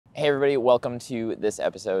Hey everybody, welcome to this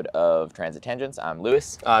episode of Transit Tangents. I'm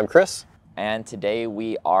Lewis. I'm Chris. And today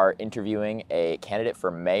we are interviewing a candidate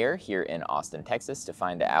for mayor here in Austin, Texas to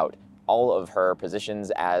find out all of her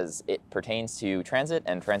positions as it pertains to transit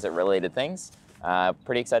and transit-related things.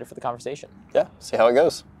 Pretty excited for the conversation. Yeah, see how it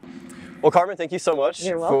goes. Well, Carmen, thank you so much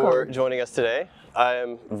You're for welcome. joining us today. I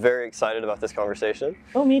am very excited about this conversation.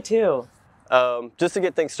 Oh, me too. Just to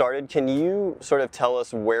get things started, can you sort of tell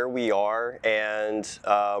us where we are and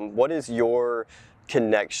what is your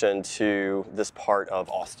connection to this part of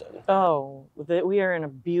Austin? Oh, we are in a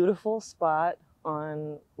beautiful spot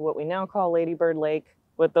on what we now call Lady Bird Lake,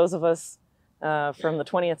 what those of us from the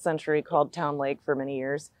 20th century called Town Lake for many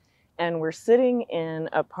years. And we're sitting in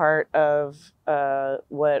a part of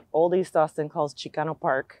what Old East Austin calls Chicano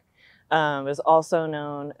Park, is also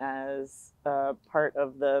known as part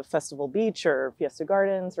of the Festival Beach or Fiesta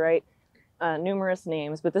Gardens, right? Numerous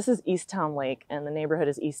names, but this is East Town Lake and the neighborhood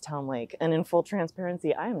is East Town Lake. And in full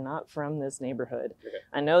transparency, I am not from this neighborhood. Okay.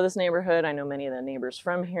 I know this neighborhood. I know many of the neighbors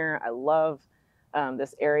from here. I love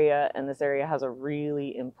this area, and this area has a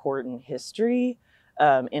really important history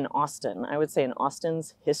in Austin. I would say in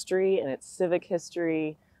Austin's history and its civic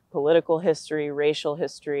history, political history, racial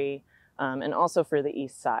history, and also for the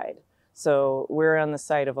East Side. So we're on the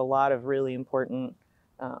site of a lot of really important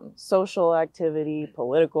social activity,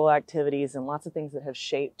 political activities, and lots of things that have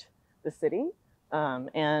shaped the city.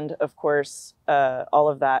 And of course, all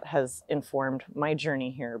of that has informed my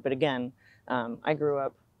journey here. But again, I grew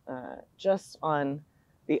up just on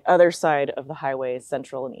the other side of the highway,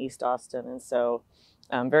 Central and East Austin. And so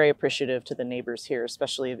I'm very appreciative to the neighbors here,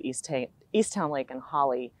 especially of East Town Lake and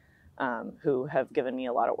Holly, who have given me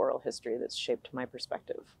a lot of oral history that's shaped my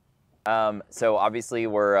perspective. So obviously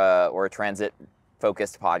we're a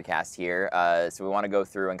transit-focused podcast here, so we want to go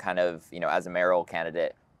through and kind of, as a mayoral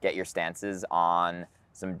candidate, get your stances on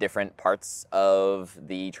some different parts of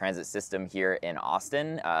the transit system here in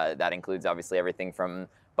Austin. That includes obviously everything from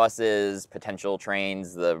buses, potential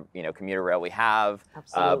trains, the commuter rail we have,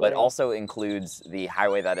 but also includes the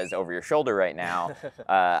highway that is over your shoulder right now,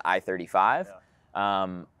 I-35. Yeah.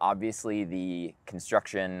 Obviously, the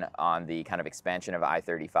construction on the kind of expansion of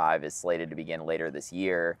I-35 is slated to begin later this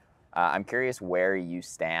year. I'm curious where you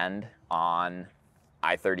stand on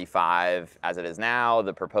I-35 as it is now,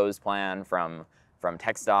 the proposed plan from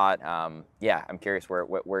TxDOT. Yeah, I'm curious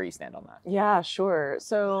where you stand on that. Yeah, sure.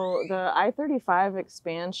 So the I-35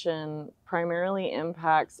 expansion primarily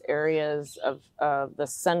impacts areas of the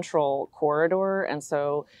central corridor, and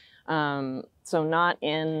so not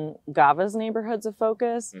in GAVA's neighborhoods of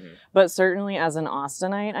focus, but certainly as an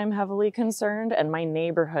Austinite, I'm heavily concerned. And my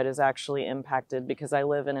neighborhood is actually impacted because I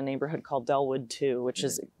live in a neighborhood called Delwood 2, which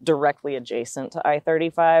is directly adjacent to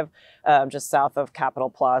I-35, just south of Capitol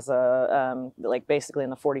Plaza, like basically in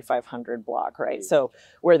the 4500 block, right? So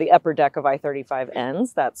where the upper deck of I-35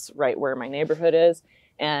 ends, that's right where my neighborhood is.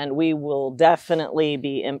 And we will definitely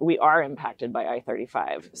we are impacted by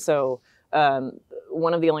I-35. So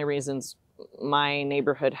one of the only reasons my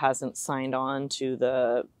neighborhood hasn't signed on to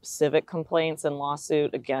the civic complaints and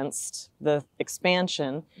lawsuit against the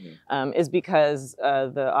expansion is because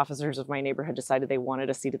the officers of my neighborhood decided they wanted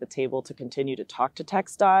a seat at the table to continue to talk to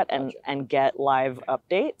TxDOT and get live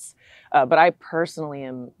updates. But I personally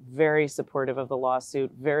am very supportive of the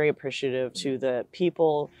lawsuit, very appreciative to the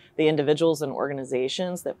people, the individuals and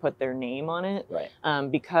organizations that put their name on it.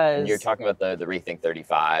 Right. Because and you're talking about the Rethink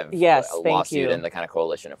 35 lawsuit and the kind of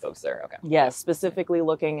coalition of folks there. Okay. Yes, specifically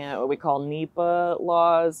looking at what we call NEPA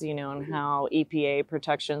laws, and how EPA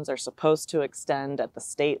protections are supposed to extend at the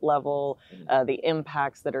state level, the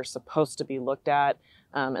impacts that are supposed to be looked at,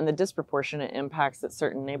 and the disproportionate impacts that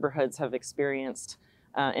certain neighborhoods have experienced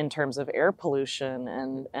in terms of air pollution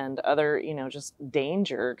and other, just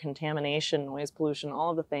danger, contamination, noise pollution,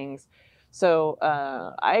 all of the things. So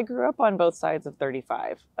I grew up on both sides of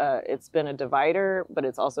 35. It's been a divider, but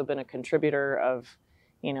it's also been a contributor of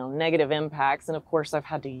negative impacts. And of course, I've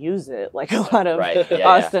had to use it like a lot of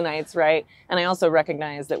Austinites, right? And I also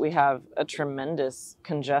recognize that we have a tremendous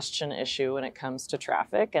congestion issue when it comes to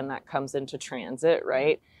traffic, and that comes into transit,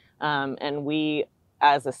 right? And we,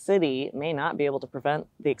 as a city, may not be able to prevent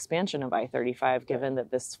the expansion of I-35, given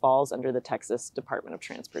that this falls under the Texas Department of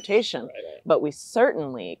Transportation. But we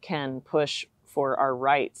certainly can push for our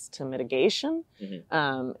rights to mitigation.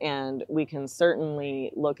 And we can certainly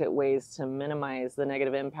look at ways to minimize the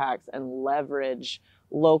negative impacts and leverage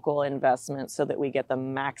local investment so that we get the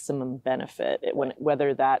maximum benefit,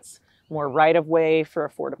 whether that's more right-of-way for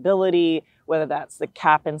affordability, whether that's the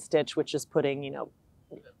cap and stitch, which is putting,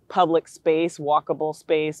 public space, walkable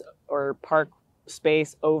space, or park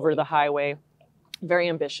space over the highway, very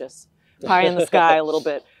ambitious, pie in the sky a little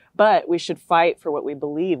bit. But we should fight for what we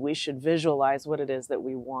believe. We should visualize what it is that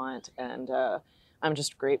we want. And I'm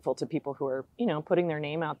just grateful to people who are, putting their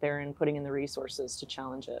name out there and putting in the resources to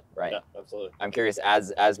challenge it. Right. Yeah, absolutely. I'm curious,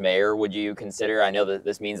 as mayor, would you consider, I know that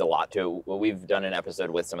this means a lot to, well, we've done an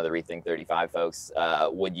episode with some of the Rethink 35 folks.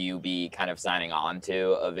 Would you be kind of signing on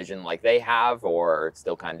to a vision like they have, or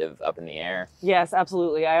still kind of up in the air? Yes,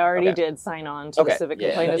 absolutely. I already did sign on to the civic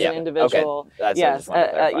complaint as an individual. Okay. Yes,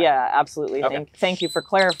 yeah, absolutely. Okay. Thank you for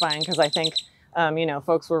clarifying, because I think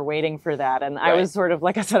folks were waiting for that. And I Right. was sort of,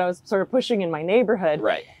 like I said, I was sort of pushing in my neighborhood.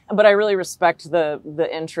 Right. But I really respect the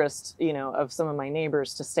interest, of some of my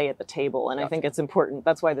neighbors to stay at the table. And I think it's important.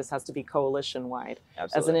 That's why this has to be coalition-wide.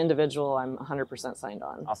 Absolutely. As an individual, I'm 100% signed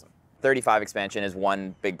on. Awesome. 35 expansion is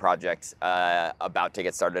one big project about to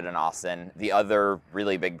get started in Austin. The other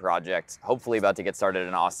really big project, hopefully about to get started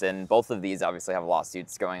in Austin, both of these obviously have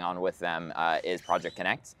lawsuits going on with them, is Project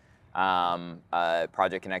Connect.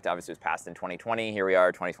 Project Connect obviously was passed in 2020. Here we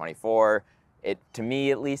are, 2024. It, to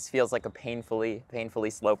me at least, feels like a painfully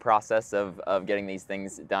slow process of getting these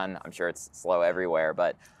things done. I'm sure it's slow everywhere,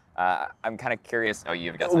 but I'm kind of curious. Oh,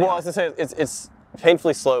 you've got something. Well, I was going to say, it's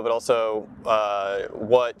painfully slow, but also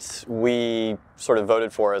what we sort of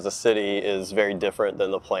voted for as a city is very different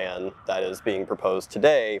than the plan that is being proposed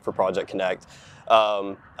today for Project Connect.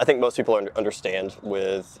 I think most people understand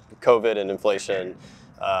with COVID and inflation,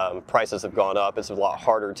 prices have gone up. It's a lot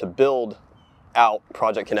harder to build out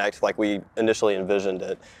Project Connect like we initially envisioned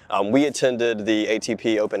it. We attended the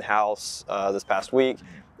ATP open house this past week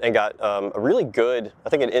and got a really good, I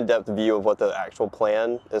think, an in-depth view of what the actual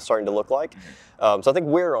plan is starting to look like. So I think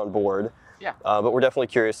we're on board. Yeah. But we're definitely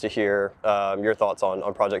curious to hear your thoughts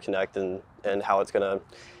on Project Connect and how it's going to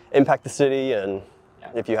impact the city, and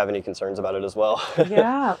if you have any concerns about it as well.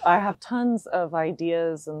 Yeah, I have tons of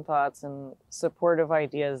ideas and thoughts and supportive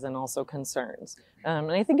ideas and also concerns.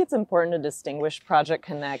 And I think it's important to distinguish Project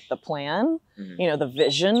Connect, the plan, the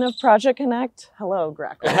vision of Project Connect. Hello,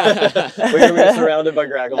 Grackle. We're going to be surrounded by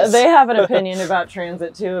graggles. They have an opinion about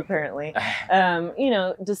transit too, apparently.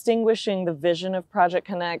 Distinguishing the vision of Project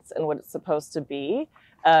Connect and what it's supposed to be,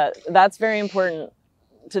 that's very important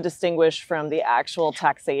to distinguish from the actual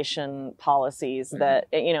taxation policies that,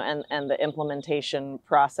 and the implementation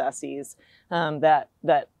processes that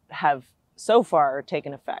have so far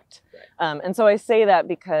taken effect. Right. And so I say that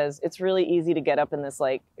because it's really easy to get up in this,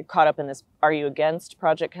 caught up in this, are you against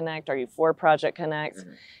Project Connect? Are you for Project Connect?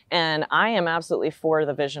 And I am absolutely for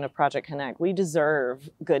the vision of Project Connect. We deserve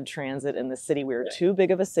good transit in the city. We're too big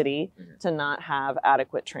of a city to not have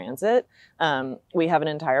adequate transit. We have an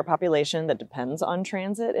entire population that depends on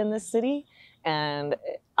transit in this city. And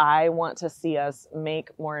I want to see us make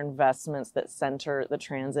more investments that center the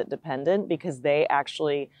transit dependent, because they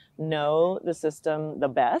actually know the system the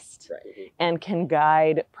best and can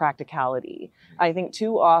guide practicality. I think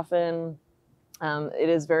too often it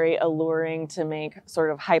is very alluring to make sort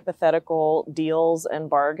of hypothetical deals and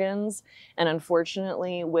bargains. And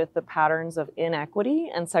unfortunately, with the patterns of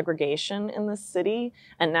inequity and segregation in this city,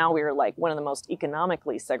 and now we are like one of the most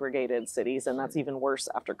economically segregated cities, and that's even worse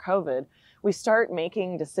after COVID, we start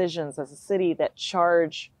making decisions as a city that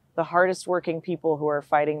charge the hardest working people who are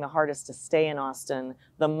fighting the hardest to stay in Austin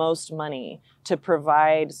the most money to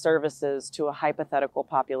provide services to a hypothetical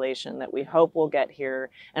population that we hope will get here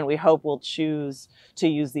and we hope will choose to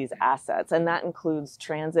use these assets. And that includes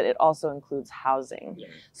transit. It also includes housing. Yeah.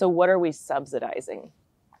 So what are we subsidizing?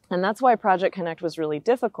 And that's why Project Connect was really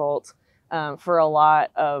difficult for a lot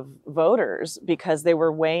of voters, because they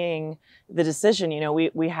were weighing the decision.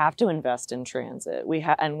 We have to invest in transit.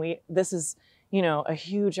 This is, a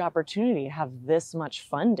huge opportunity to have this much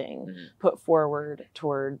funding put forward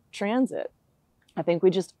toward transit. I think we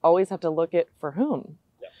just always have to look at for whom.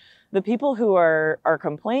 Yeah. The people who are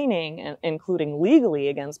complaining, and including legally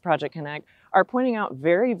against Project Connect, are pointing out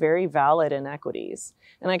very, very valid inequities.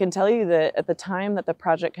 And I can tell you that at the time that the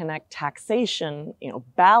Project Connect taxation,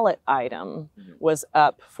 ballot item was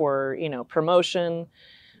up for, promotion,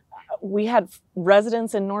 we had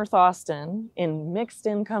residents in North Austin in mixed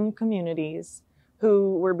income communities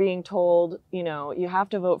who were being told, you have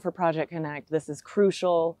to vote for Project Connect. This is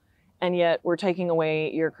crucial. And yet we're taking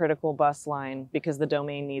away your critical bus line because the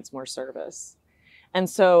domain needs more service. And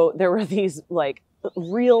so there were these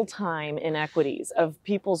real-time inequities of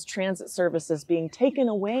people's transit services being taken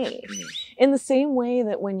away. In the same way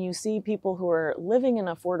that when you see people who are living in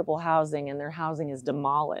affordable housing and their housing is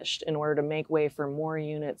demolished in order to make way for more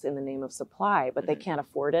units in the name of supply, but they can't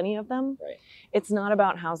afford any of them, it's not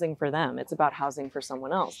about housing for them, it's about housing for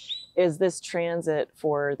someone else. Is this transit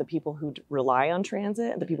for the people who rely on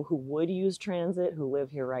transit and the people who would use transit who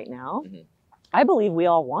live here right now? I believe we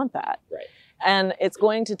all want that. And it's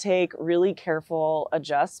going to take really careful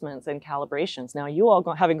adjustments and calibrations. Now, you all,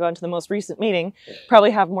 having gone to the most recent meeting,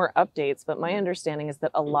 probably have more updates, but my understanding is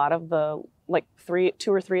that a lot of the, like 2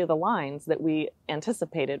 or 3 of the lines that we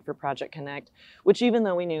anticipated for Project Connect, which even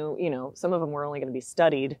though we knew, you know, some of them were only going to be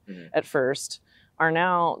studied at first, are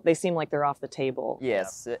now, they seem like they're off the table.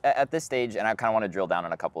 Yes, at this stage, and I kind of want to drill down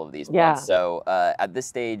on a couple of these points. So at this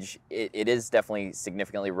stage, it is definitely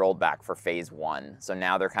significantly rolled back for phase 1. So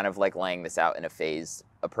now they're kind of like laying this out in a phased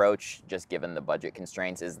approach, just given the budget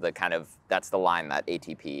constraints, is the kind of, that's the line that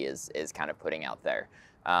ATP is kind of putting out there.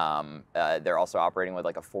 They're also operating with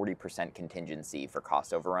like a 40% contingency for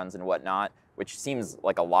cost overruns and whatnot, which seems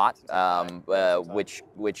like a lot,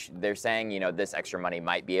 which they're saying, you know, this extra money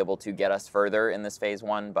might be able to get us further in this phase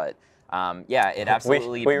 1, but yeah, it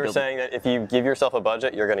absolutely... We were saying that if you give yourself a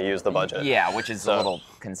budget, you're going to use the budget. Yeah, which is a little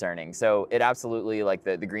concerning. So it absolutely, like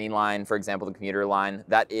the green line, for example, the commuter line,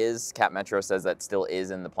 that is, Cap Metro says that still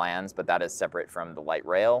is in the plans, but that is separate from the light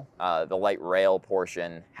rail. The light rail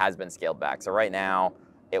portion has been scaled back. So right now,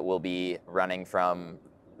 it will be running from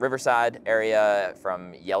Riverside area,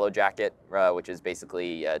 from Yellow Jacket, which is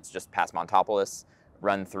basically, it's just past Montopolis,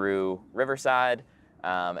 run through Riverside,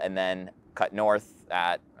 and then cut north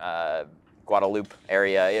at Guadalupe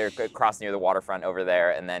area, cross near the waterfront over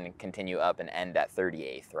there, and then continue up and end at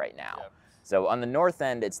 38th right now. Yep. So on the north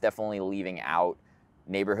end, it's definitely leaving out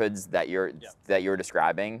neighborhoods that you're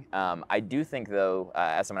describing. I do think though,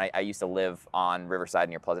 as someone, I used to live on Riverside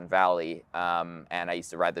near Pleasant Valley, and I used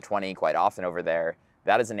to ride the 20 quite often over there.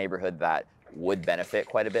 That is a neighborhood that would benefit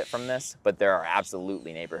quite a bit from this, but there are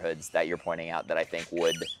absolutely neighborhoods that you're pointing out that I think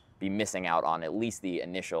would be missing out on at least the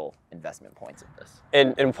initial investment points of this.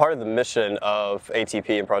 And part of the mission of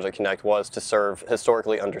ATP and Project Connect was to serve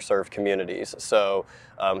historically underserved communities. So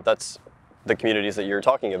that's the communities that you're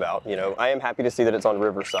talking about. You know, I am happy to see that it's on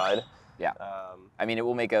Riverside. Yeah. I mean, it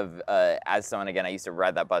will make as someone, again, I used to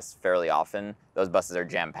ride that bus fairly often. Those buses are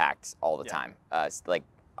jam-packed all the time. Like,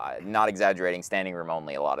 not exaggerating, standing room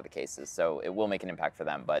only a lot of the cases. So it will make an impact for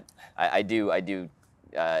them. But I do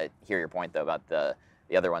hear your point though about the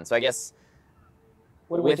other one. So I guess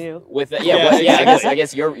what do we do? I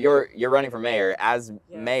guess you're running for mayor. As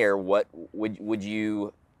mayor, what would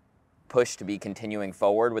you push to be continuing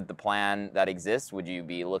forward with the plan that exists? Would you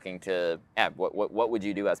be looking to, what would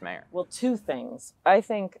you do as mayor? Well, 2 things. I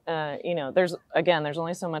think, you know, there's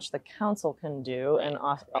only so much the council can do, and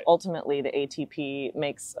ultimately the ATP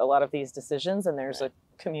makes a lot of these decisions, and there's a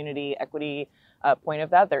community equity point of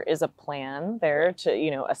that. There is a plan there to,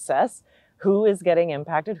 you know, assess who is getting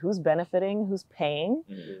impacted, who's benefiting, who's paying,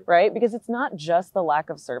 right? Because it's not just the lack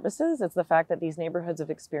of services, it's the fact that these neighborhoods have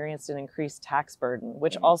experienced an increased tax burden,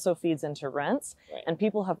 which also feeds into rents, and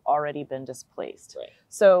people have already been displaced.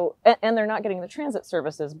 So, and they're not getting the transit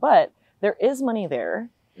services, but there is money there,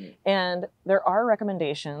 and there are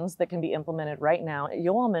recommendations that can be implemented right now.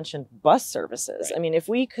 You all mentioned bus services. I mean, if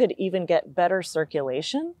we could even get better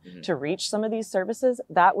circulation to reach some of these services,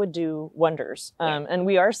 that would do wonders. And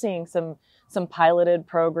we are seeing some piloted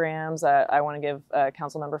programs. I want to give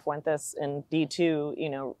Councilmember Fuentes in D2, you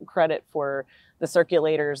know, credit for the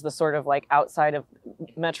circulators, the sort of like outside of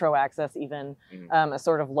metro access, even a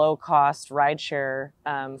sort of low cost rideshare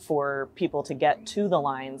for people to get to the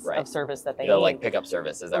lines of service that they need. Like pickup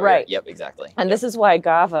service, is that right? Yep, exactly. And this is why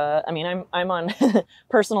GAVA, I mean, I'm on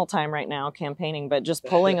personal time right now campaigning, but just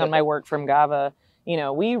pulling on my work from GAVA, you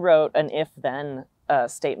know, we wrote an if-then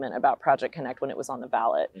statement about Project Connect when it was on the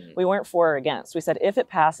ballot. We weren't for or against. We said, if it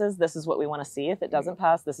passes, this is what we want to see. If it doesn't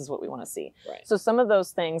pass, this is what we want to see. So some of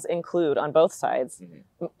those things include, on both sides,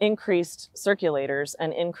 increased circulators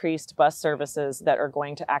and increased bus services that are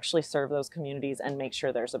going to actually serve those communities and make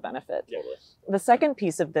sure there's a benefit. The second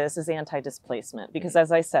piece of this is anti-displacement, because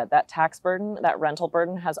as I said, that tax burden, that rental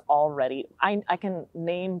burden has already, I can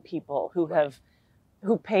name people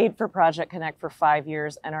who paid for Project Connect for 5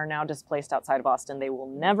 years and are now displaced outside of Austin. They will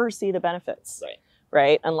never see the benefits,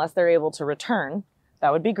 right? Unless they're able to return.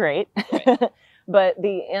 That would be great. But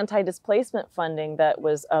the anti-displacement funding that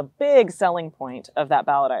was a big selling point of that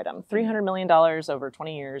ballot item, $300 million over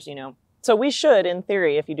 20 years, you know, So we should, in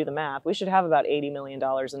theory, if you do the math, we should have about $80 million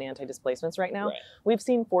in anti-displacements right now. Right. We've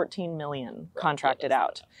seen 14 million contracted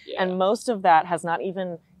out. Yeah. And most of that has not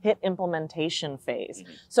even hit implementation phase.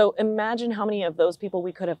 So imagine how many of those people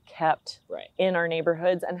we could have kept in our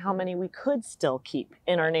neighborhoods and how many we could still keep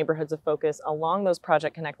in our neighborhoods of focus along those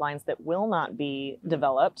Project Connect lines that will not be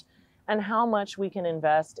developed, and how much we can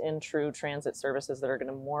invest in true transit services that are going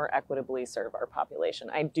to more equitably serve our population.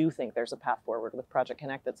 I do think there's a path forward with Project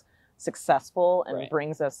Connect that's successful and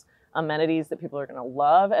brings us amenities that people are going to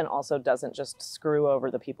love, and also doesn't just screw over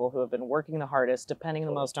the people who have been working the hardest, depending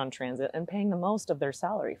the most on transit, and paying the most of their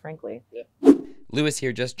salary, frankly. Lewis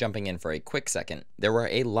here, just jumping in for a quick second. There were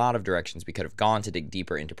a lot of directions we could have gone to dig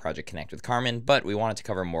deeper into Project Connect with Carmen, but we wanted to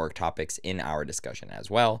cover more topics in our discussion as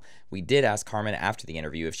well. We did ask Carmen after the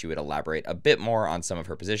interview if she would elaborate a bit more on some of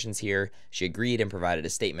her positions here. She agreed and provided a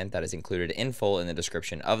statement that is included in full in the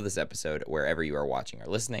description of this episode wherever you are watching or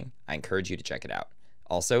listening. I encourage you to check it out.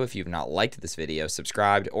 Also, if you've not liked this video,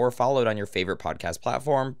 subscribed, or followed on your favorite podcast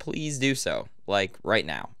platform, please do so, like right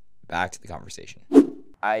now. Back to the conversation.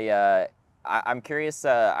 I'm curious,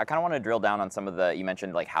 I kind of want to drill down on some of the, you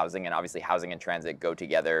mentioned like housing, and obviously housing and transit go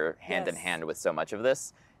together hand in hand with so much of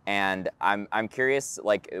this. And I'm curious,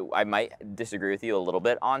 like, I might disagree with you a little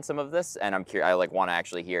bit on some of this, and I like want to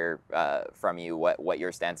actually hear from you what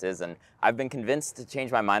your stance is. And I've been convinced to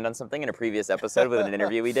change my mind on something in a previous episode with an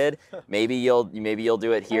interview we did. Maybe you'll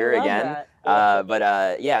do it here again.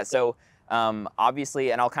 So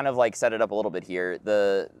obviously, and I'll kind of like set it up a little bit here.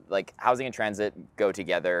 The like housing and transit go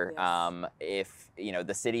together. Yes. If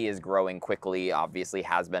the city is growing quickly, obviously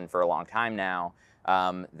has been for a long time now.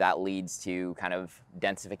 That leads to kind of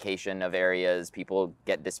densification of areas. People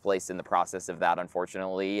get displaced in the process of that,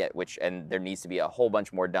 unfortunately, and there needs to be a whole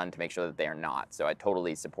bunch more done to make sure that they are not. So I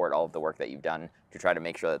totally support all of the work that you've done to try to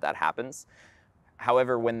make sure that that happens.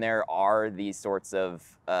 However, when there are these sorts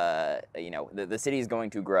of, the city is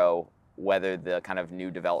going to grow, whether the kind of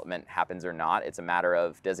new development happens or not. It's a matter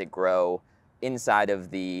of, does it grow inside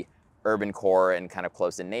of the urban core and kind of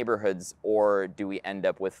close in neighborhoods, or do we end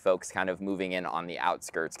up with folks kind of moving in on the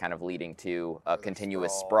outskirts, kind of leading to a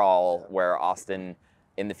continuous sprawl where Austin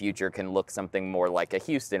in the future can look something more like a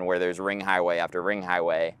Houston, where there's ring highway after ring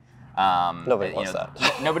highway. Nobody wants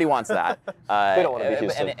that. Nobody wants that. They don't want to be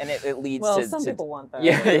Houston. And it leads Well, to... some people want that.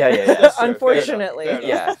 Yeah. Unfortunately.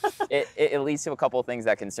 Yeah. It leads to a couple of things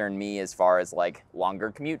that concern me as far as like longer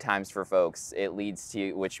commute times for folks. It leads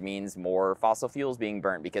to, which means more fossil fuels being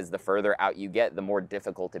burnt, because the further out you get, the more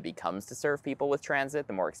difficult it becomes to serve people with transit,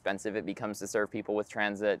 the more expensive it becomes to serve people with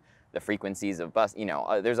transit, the frequencies of bus,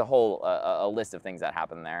 there's a whole a list of things that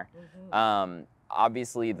happen there.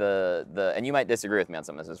 Obviously and you might disagree with me on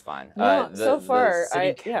some of this, is fine. No, so far,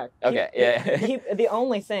 the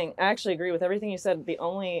only thing, I actually agree with everything you said. The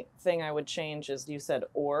only thing I would change is you said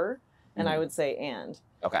or, and I would say and.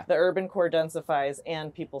 Okay. The urban core densifies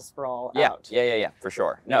and people sprawl out. Yeah, for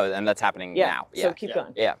sure. No, and that's happening now. So keep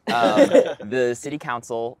going. Yeah. The city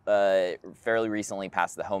council fairly recently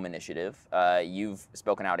passed the home initiative. You've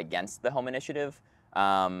spoken out against the home initiative.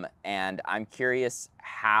 And I'm curious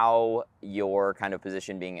how your kind of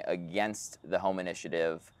position being against the home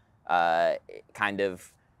initiative kind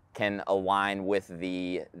of can align with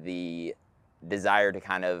the desire to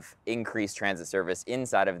kind of increase transit service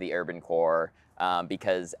inside of the urban core,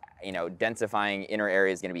 because densifying inner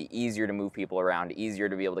areas is going to be easier to move people around, easier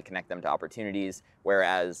to be able to connect them to opportunities,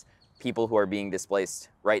 whereas people who are being displaced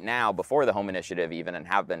right now before the home initiative even, and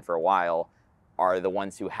have been for a while, are the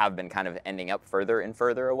ones who have been kind of ending up further and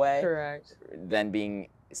further away. Correct. Then being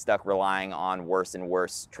stuck relying on worse and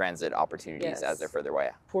worse transit opportunities as they're further away.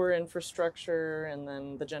 Poor infrastructure, and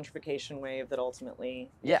then the gentrification wave that ultimately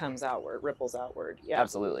comes outward, ripples outward. Yeah,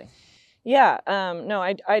 absolutely. Yeah, no,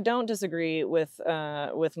 I don't disagree with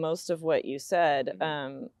most of what you said.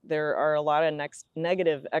 There are a lot of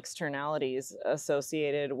negative externalities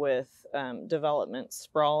associated with development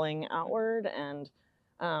sprawling outward, and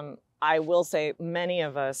I will say many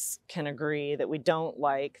of us can agree that we don't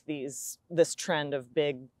like this trend of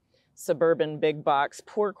big suburban, big box,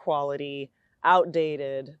 poor quality,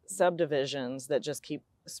 outdated subdivisions that just keep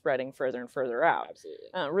spreading further and further out.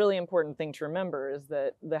 Absolutely. Really important thing to remember is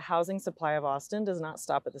that the housing supply of Austin does not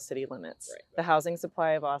stop at the city limits. Right. The housing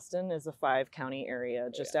supply of Austin is a 5-county area.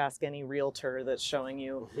 Just ask any realtor that's showing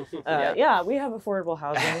you, we have affordable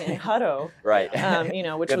housing in Hutto. Right.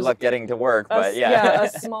 Which Good was luck getting to work, but a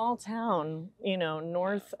small town,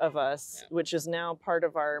 north of us, which is now part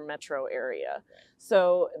of our metro area. Right.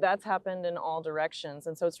 So that's happened in all directions.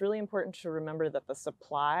 And so it's really important to remember that the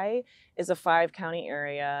supply is a 5-county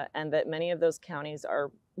area, and that many of those counties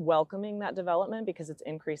are welcoming that development because it's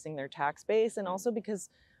increasing their tax base, and also because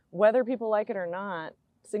whether people like it or not,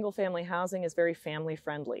 single family housing is very family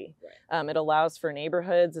friendly. Right. It allows for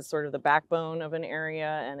neighborhoods. It's sort of the backbone of an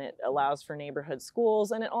area, and it allows for neighborhood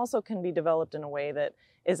schools, and it also can be developed in a way that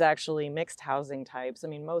is actually mixed housing types. I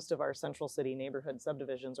mean, most of our central city neighborhood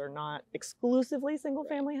subdivisions are not exclusively single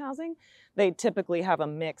family housing. They typically have a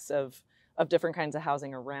mix of different kinds of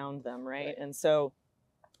housing around them, right? And so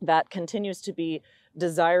that continues to be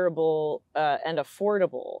desirable and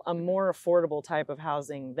affordable, a more affordable type of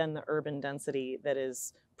housing than the urban density that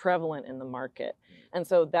is prevalent in the market. And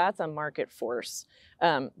so that's a market force.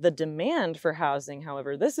 The demand for housing,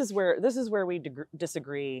 however, this is where we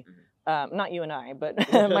disagree, not you and I,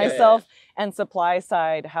 but myself and supply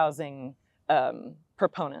side housing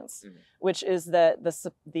proponents, which is that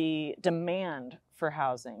the demand for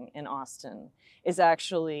housing in Austin is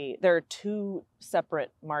actually, there are two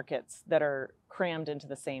separate markets that are crammed into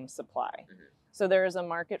the same supply. So there is a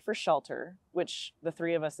market for shelter, which the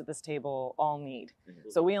three of us at this table all need.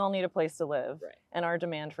 So we all need a place to live, and our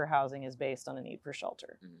demand for housing is based on a need for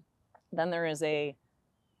shelter. Then there is an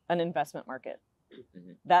investment market.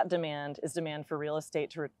 That demand is demand for real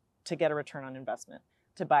estate to get a return on investment,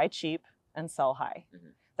 to buy cheap and sell high.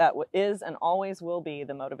 That is and always will be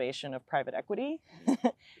the motivation of private equity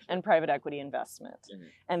and private equity investment.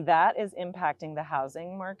 And that is impacting the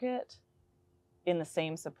housing market in the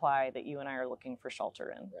same supply that you and I are looking for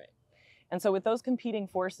shelter in. And so with those competing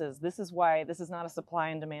forces, this is why this is not a supply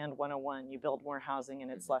and demand 101. You build more housing and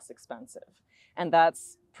it's less expensive. And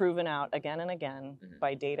that's proven out again and again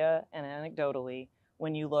by data and anecdotally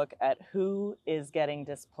when you look at who is getting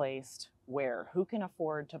displaced where, who can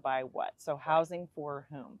afford to buy what. So housing for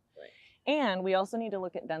whom. And we also need to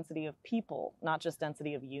look at density of people, not just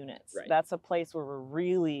density of units. That's a place where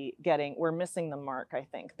we're missing the mark, I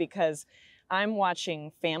think, because I'm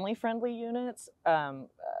watching family-friendly units,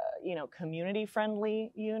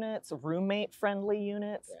 community-friendly units, roommate-friendly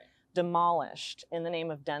units demolished in the name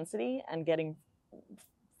of density and getting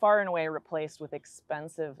far and away replaced with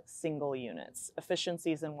expensive single units,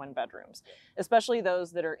 efficiencies in one bedrooms, especially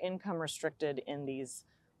those that are income restricted in these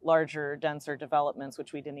larger, denser developments,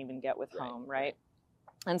 which we didn't even get with home, right?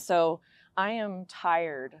 And so I am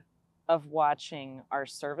tired of watching our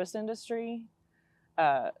service industry,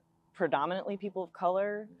 predominantly people of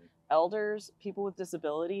color, elders, people with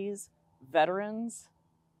disabilities, veterans,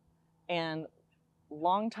 and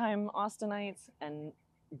longtime Austinites and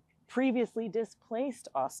previously displaced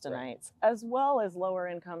Austinites, as well as lower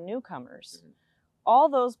income newcomers. All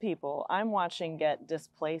those people I'm watching get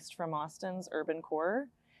displaced from Austin's urban core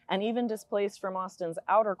and even displaced from Austin's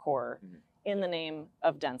outer core in the name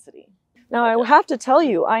of density. Now, I have to tell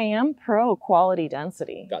you, I am pro quality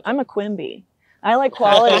density. I'm a Quimby. I like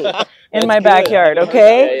quality in my backyard,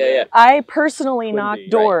 okay? I personally knock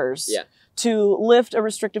doors to lift a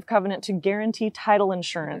restrictive covenant to guarantee title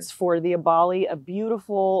insurance for the Abali, a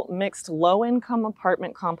beautiful mixed low-income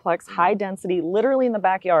apartment complex, high density, literally in the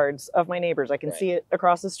backyards of my neighbors. I can see it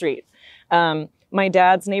across the street. My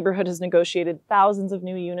dad's neighborhood has negotiated thousands of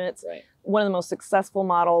new units. One of the most successful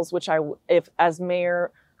models, which if as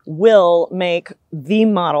mayor, will make the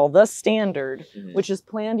model, the standard, which is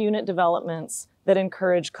planned unit developments that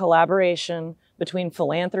encourage collaboration between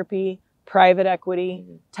philanthropy, private equity,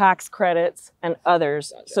 tax credits, and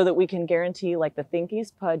others, so that we can guarantee, like the Think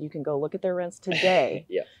East PUD, you can go look at their rents today.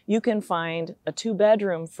 You can find a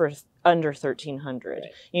 2-bedroom for under $1,300.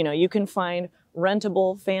 You can find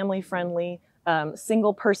rentable, family-friendly,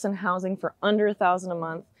 single-person housing for under $1,000 a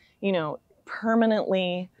month.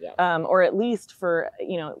 Permanently, or at least for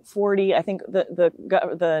 40. I think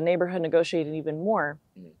the neighborhood negotiated even more.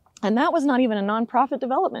 And that was not even a nonprofit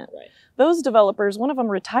development. Those developers, one of them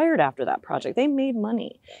retired after that project. They made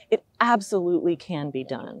money. It absolutely can be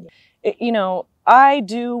done. I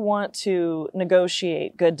do want to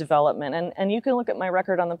negotiate good development. And you can look at my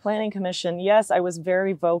record on the Planning Commission. Yes, I was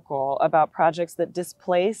very vocal about projects that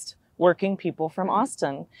displaced working people from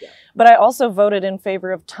Austin. But I also voted in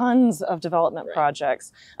favor of tons of development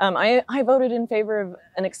projects. I voted in favor of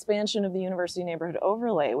an expansion of the University Neighborhood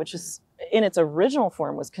Overlay, which is in its original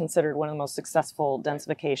form was considered one of the most successful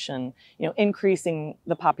densification, increasing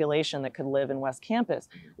the population that could live in West Campus.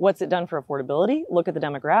 What's it done for affordability? Look at the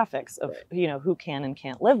demographics of, who can and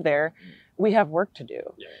can't live there. We have work to do,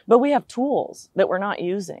 but we have tools that we're not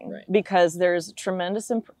using because there's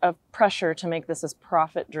tremendous pressure to make this as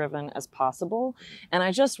profit-driven as possible. And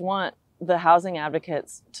I just want the housing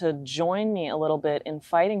advocates to join me a little bit in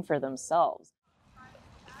fighting for themselves.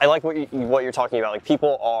 I like what you're talking about. Like,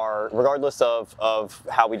 people are, regardless of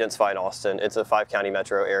how we densify in Austin, it's a 5-county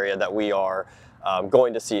metro area that we are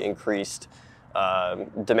going to see increased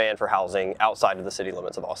demand for housing outside of the city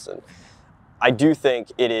limits of Austin. I do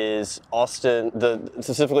think it is Austin,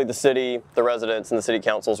 specifically the city, the residents, and the city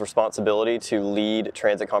council's responsibility to lead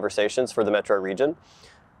transit conversations for the metro region,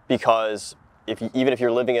 because even if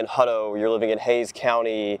you're living in Hutto, you're living in Hayes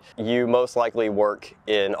County, you most likely work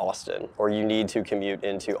in Austin, or you need to commute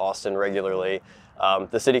into Austin regularly.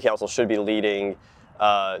 The city council should be leading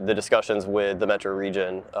the discussions with the metro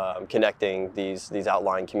region, connecting these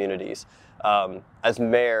outlying communities. As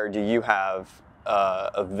mayor, do you have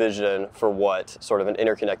a vision for what sort of an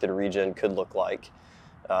interconnected region could look like,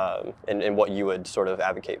 and what you would sort of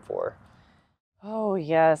advocate for? Oh,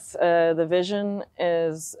 yes. The vision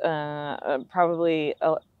is probably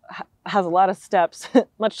has a lot of steps,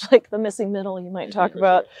 much like the missing middle you might talk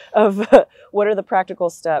about, of what are the practical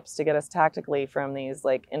steps to get us tactically from these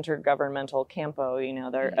like intergovernmental campo, you know,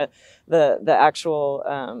 the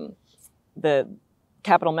actual the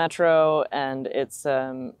Capital Metro and its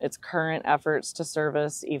current efforts to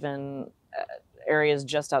service even areas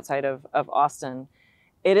just outside of Austin.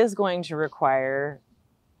 It is going to require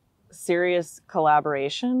serious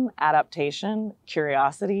collaboration, adaptation,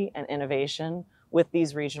 curiosity, and innovation with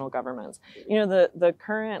these regional governments. You know, the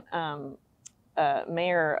current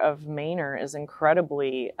mayor of Manor is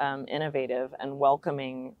incredibly innovative and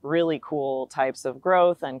welcoming really cool types of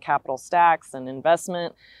growth and capital stacks and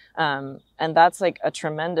investment. And that's like a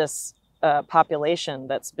tremendous population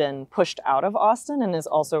that's been pushed out of Austin and is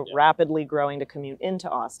also rapidly growing to commute into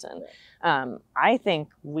Austin. I think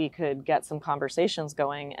we could get some conversations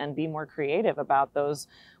going and be more creative about those.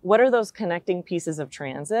 What are those connecting pieces of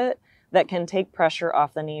transit that can take pressure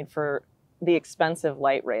off the need for the expensive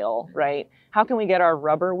light rail, right? How can we get our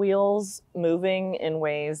rubber wheels moving in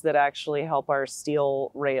ways that actually help our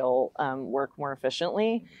steel rail work more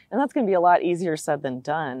efficiently? And that's going to be a lot easier said than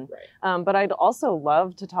done. Right. But I'd also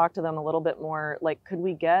love to talk to them a little bit more. Like, could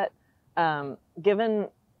we get, given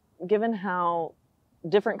how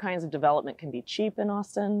different kinds of development can be cheap in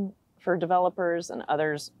Austin for developers and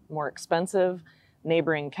others more expensive,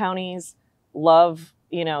 neighboring counties love,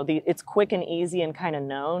 you know, it's quick and easy and kind of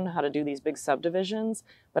known how to do these big subdivisions,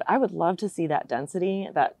 but I would love to see that density,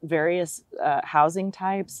 that various housing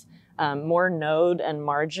types, more node and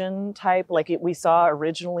margin type, like we saw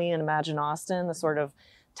originally in Imagine Austin, the sort of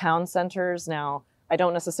town centers. Now, I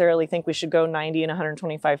don't necessarily think we should go 90 and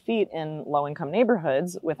 125 feet in low-income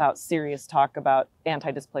neighborhoods without serious talk about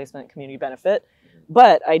anti-displacement community benefit.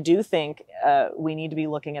 But I do think we need to be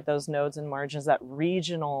looking at those nodes and margins, that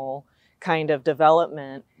regional kind of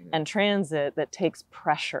development and transit that takes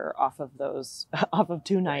pressure off of those, off of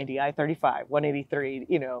 290, I-35, 183,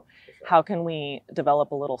 you know, how can we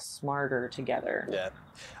develop a little smarter together? Yeah,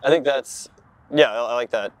 I think that's, yeah, I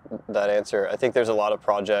like that answer. I think there's a lot of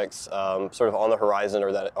projects sort of on the horizon,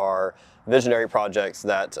 or that are visionary projects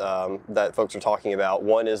that that folks are talking about.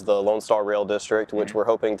 One is the Lone Star Rail District, which we're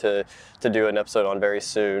hoping to do an episode on very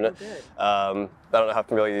soon. I don't know how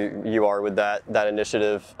familiar you are with that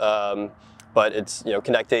initiative, but it's, you know,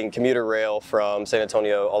 connecting commuter rail from San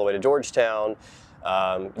Antonio all the way to Georgetown.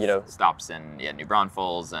 You know, stops in New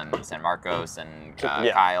Braunfels and San Marcos and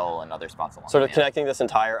Kyle and other spots along. Sort of connecting this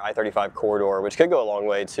entire I-35 corridor, which could go a long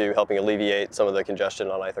way to helping alleviate some of the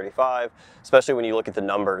congestion on I-35, especially when you look at the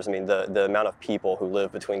numbers. I mean, the amount of people who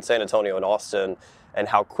live between San Antonio and Austin, and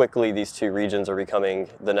how quickly these two regions are becoming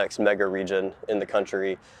the next mega region in the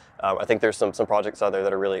country. I think there's some projects out there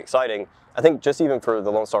that are really exciting. I think just even for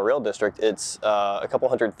the Lone Star Rail District, it's a couple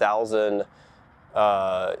 100,000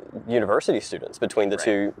 university students between the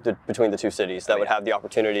two cities that would have the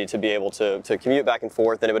opportunity to be able to commute back and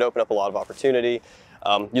forth, and it would open up a lot of opportunity.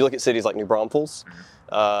 You look at cities like New Braunfels.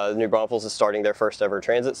 New Braunfels is starting their first ever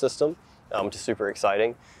transit system, which is super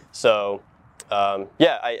exciting. So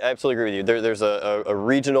yeah, I absolutely agree with you. There's a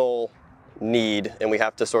regional need, and we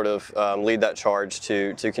have to sort of lead that charge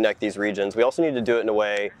to connect these regions. We also need to do it in a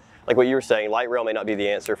way, like what you were saying, light rail may not be the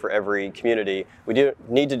answer for every community. We do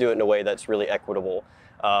need to do it in a way that's really equitable.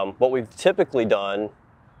 What we've typically done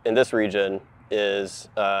in this region is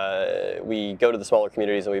we go to the smaller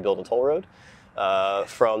communities and we build a toll road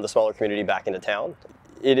from the smaller community back into town.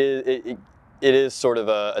 It is sort of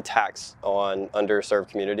a tax on underserved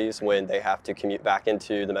communities when they have to commute back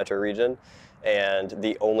into the metro region, and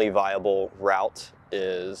the only viable route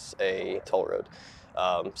is a toll road.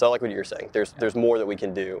 So I like what you're saying. There's more that we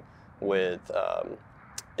can do with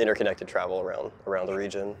interconnected travel around the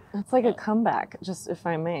region. It's like a comeback, just if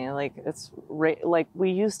I may. Like like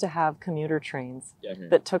we used to have commuter trains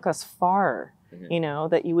that took us far, you know,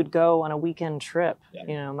 that you would go on a weekend trip. Yeah.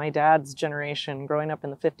 You know, my dad's generation growing up in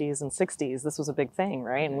the 50s and 60s, this was a big thing,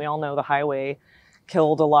 right? And we all know the highway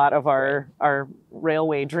killed a lot of our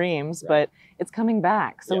railway dreams, but it's coming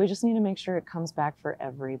back. So we just need to make sure it comes back for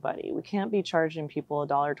everybody. We can't be charging people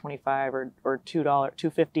 $1.25 or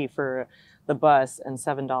 $2.50 for the bus and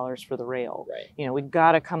 $7 for the rail. You know, we've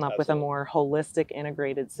got to come up with a more holistic,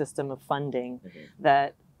 integrated system of funding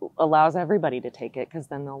that allows everybody to take it, because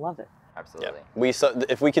then they'll love it. Absolutely.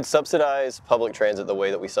 If we could subsidize public transit the way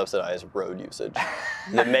that we subsidize road usage,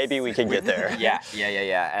 then maybe we could get there.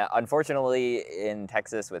 Yeah. Unfortunately, in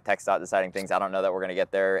Texas, with TxDOT deciding things, I don't know that we're going to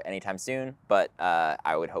get there anytime soon, but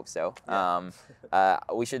I would hope so.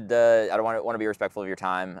 We should. I don't want to be respectful of your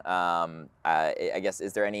time. I guess,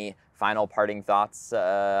 is there any final parting thoughts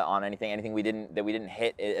on anything we didn't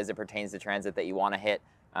hit as it pertains to transit that you want to hit?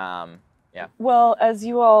 Yeah. Well, as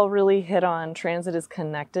you all really hit on, transit is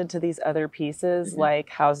connected to these other pieces like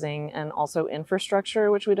housing and also infrastructure,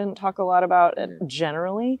 which we didn't talk a lot about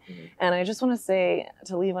generally. And I just want to say,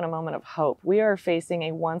 to leave on a moment of hope, we are facing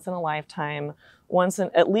a once in a lifetime,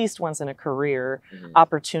 at least once in a career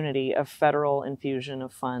opportunity of federal infusion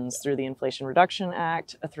of funds through the Inflation Reduction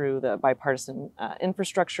Act, through the bipartisan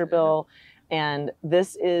infrastructure bill. And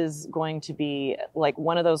this is going to be like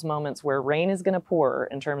one of those moments where rain is going to pour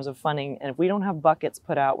in terms of funding. And if we don't have buckets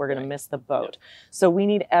put out, we're going to miss the boat. So we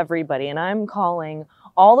need everybody. And I'm calling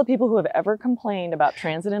all the people who have ever complained about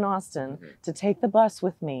transit in Austin to take the bus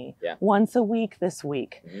with me once a week this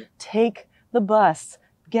week. Take the bus,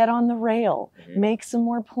 get on the rail, make some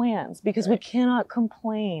more plans, because we cannot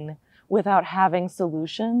complain without having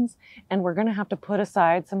solutions. And we're going to have to put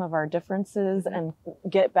aside some of our differences and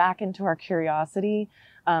get back into our curiosity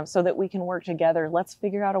so that we can work together. Let's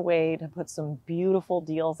figure out a way to put some beautiful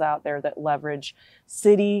deals out there that leverage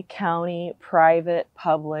city, county, private,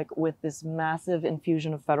 public, with this massive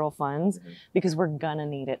infusion of federal funds, because we're gonna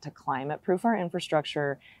need it to climate-proof our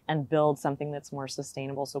infrastructure and build something that's more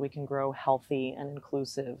sustainable so we can grow healthy and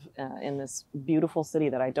inclusive in this beautiful city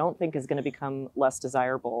that I don't think is gonna become less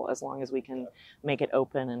desirable as long as we can make it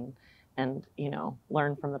open and you know,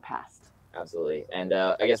 learn from the past. Absolutely. And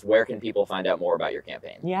I guess, where can people find out more about your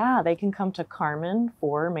campaign? Yeah, they can come to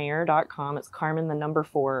carmen4mayor.com. It's Carmen, the number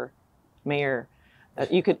 4, mayor.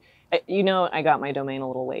 You could, you know, I got my domain a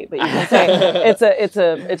little late, but you can say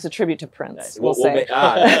it's a tribute to Prince. Nice.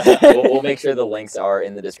 We'll make sure the links are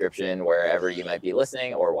in the description wherever you might be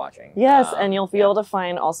listening or watching. Yes, and you'll be able to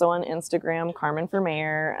find also on Instagram, Carmen for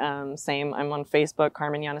Mayor. Same, I'm on Facebook,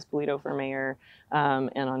 Carmen Llanes for Mayor.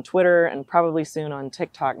 And on Twitter, and probably soon on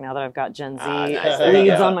TikTok, now that I've got Gen Z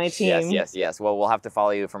leads on my team. Yes. Well, we'll have to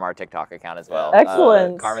follow you from our TikTok account as well.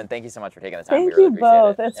 Excellent. Carmen, thank you so much for taking the time. Thank you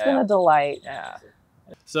both. It's been a delight. Yeah.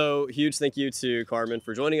 So huge thank you to Carmen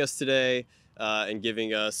for joining us today and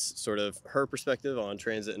giving us sort of her perspective on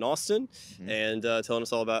transit in Austin and telling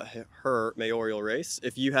us all about her mayoral race.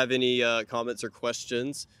 If you have any comments or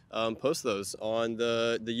questions, post those on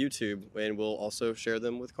the YouTube, and we'll also share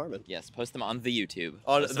them with Carmen. Yes, post them on the YouTube.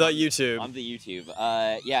 On the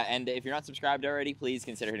YouTube. Yeah, and if you're not subscribed already, please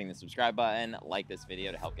consider hitting the subscribe button, like this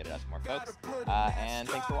video to help get it out to more folks, and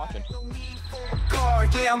thanks for watching.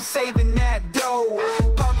 Yeah, I'm saving that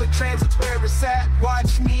dough. Public transit's where it's at.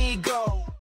 Watch me go.